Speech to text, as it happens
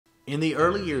In the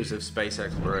early years of space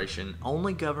exploration,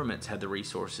 only governments had the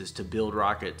resources to build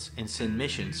rockets and send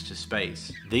missions to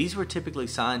space. These were typically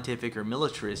scientific or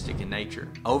militaristic in nature.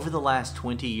 Over the last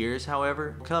 20 years,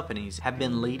 however, companies have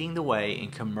been leading the way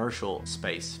in commercial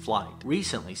space flight.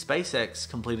 Recently, SpaceX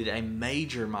completed a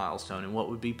major milestone in what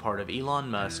would be part of Elon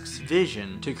Musk's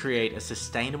vision to create a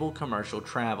sustainable commercial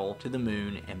travel to the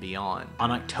moon and beyond.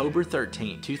 On October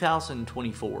 13,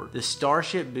 2024, the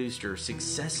Starship booster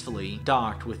successfully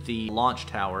docked with the launch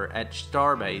tower at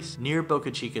Starbase near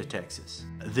Boca Chica, Texas.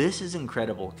 This is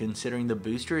incredible considering the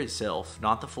booster itself,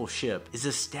 not the full ship, is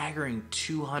a staggering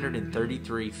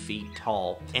 233 feet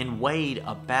tall and weighed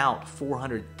about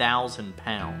 400,000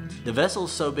 pounds. The vessel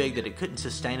is so big that it couldn't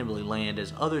sustainably land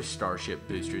as other Starship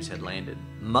boosters had landed.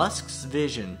 Musk's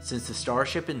vision since the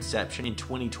Starship inception in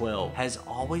 2012 has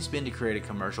always been to create a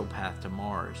commercial path to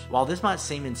Mars. While this might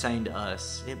seem insane to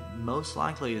us, it most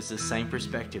likely is the same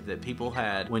perspective that people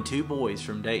had when two boys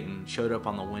from Dayton showed up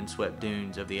on the windswept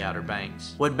dunes of the Outer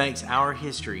Banks. What makes our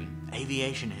history,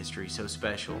 aviation history, so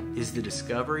special is the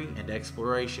discovery and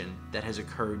exploration that has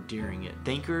occurred during it.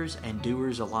 Thinkers and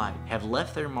doers alike have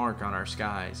left their mark on our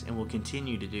skies and will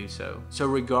continue to do so. So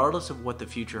regardless of what the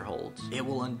future holds, it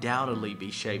will undoubtedly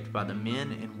be shaped by the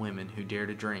men and women who dare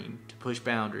to dream, to push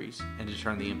boundaries, and to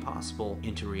turn the impossible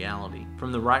into reality.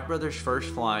 From the Wright brothers'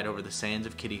 first flight over the sands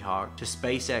of Kitty Hawk to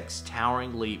SpaceX's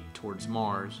towering leap towards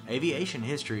Mars, aviation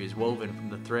history is woven from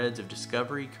the threads of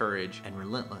discovery, courage, and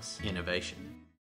relentless innovation.